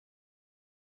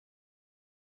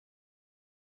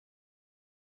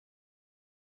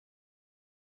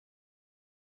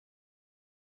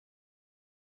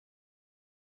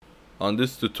On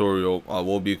this tutorial, I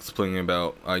will be explaining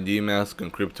about ID mask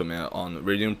and Cryptomatte on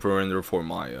Radeon ProRender for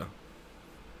Maya.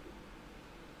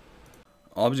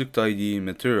 Object ID,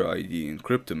 Material ID, and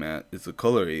Cryptomatte is a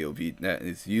color AOV that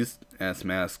is used as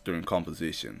mask during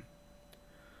composition.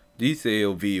 These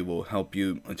AOV will help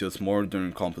you adjust more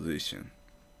during composition.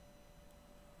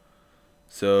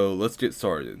 So let's get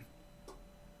started.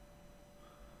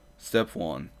 Step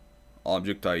 1.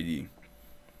 Object ID.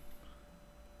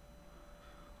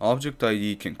 Object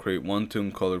ID can create one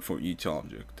tone color for each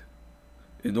object.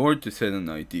 In order to set an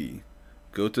ID,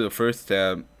 go to the first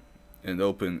tab and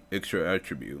open Extra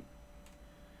Attribute.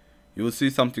 You will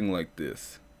see something like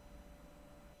this.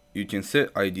 You can set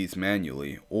IDs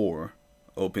manually or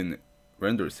open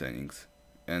Render Settings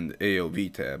and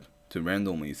AOV tab to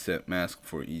randomly set mask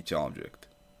for each object.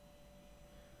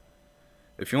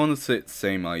 If you want to set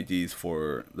same IDs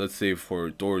for, let's say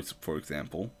for doors for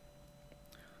example,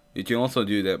 you can also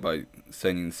do that by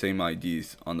setting the same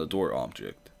IDs on the door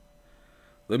object.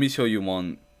 Let me show you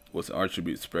one with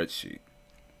Attribute Spreadsheet.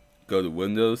 Go to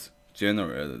Windows,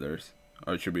 General Editors,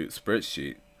 Attribute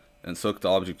Spreadsheet, and select the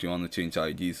object you want to change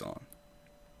IDs on.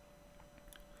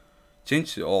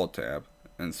 Change the All tab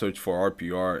and search for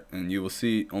RPR, and you will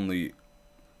see only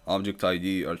Object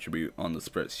ID attribute on the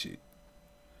spreadsheet.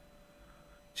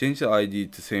 Change the ID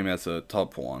to same as the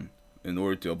top one in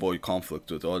order to avoid conflict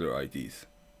with other IDs.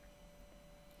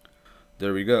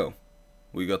 There we go.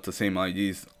 We got the same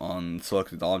IDs on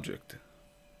selected object.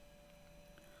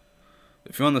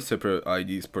 If you want to separate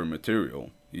IDs per material,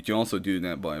 you can also do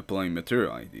that by applying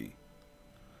Material ID.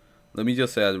 Let me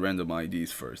just add random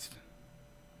IDs first.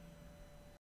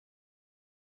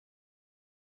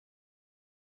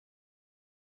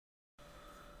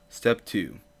 Step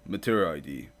 2. Material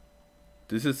ID.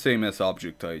 This is same as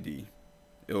Object ID.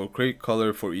 It will create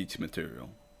color for each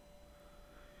material.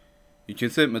 You can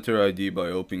set Material ID by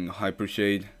opening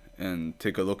Hypershade and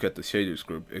take a look at the Shaders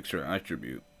group Extra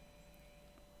Attribute.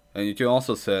 And you can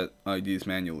also set IDs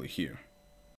manually here.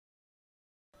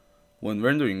 When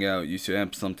rendering out, you should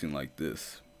have something like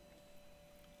this.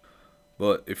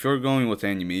 But if you're going with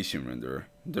animation render,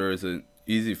 there is an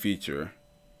easy feature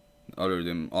other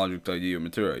than Object ID or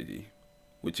Material ID,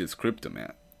 which is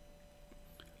Cryptomatte.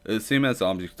 It is the same as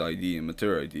Object ID and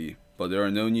Material ID, but there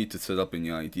are no need to set up any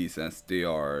IDs as they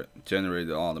are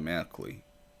generated automatically.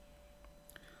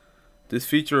 This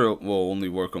feature will only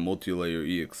work on multi-layer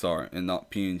EXR and not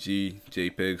PNG,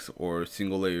 JPEGs, or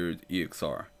single-layered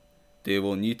EXR. They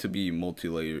will need to be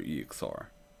multi-layer EXR.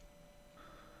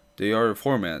 They are a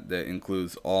format that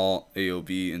includes all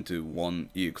AOV into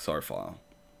one EXR file,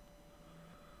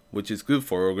 which is good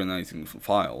for organizing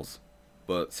files,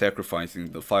 but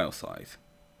sacrificing the file size.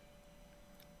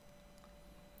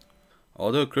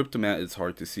 Although Cryptomatte is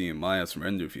hard to see in Maya's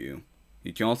render view,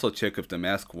 you can also check if the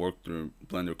mask worked through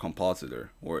Blender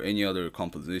Compositor or any other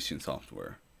composition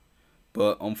software.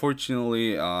 But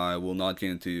unfortunately, I will not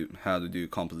get into how to do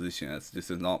composition as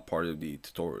this is not part of the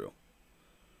tutorial.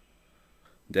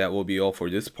 That will be all for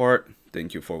this part.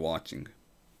 Thank you for watching.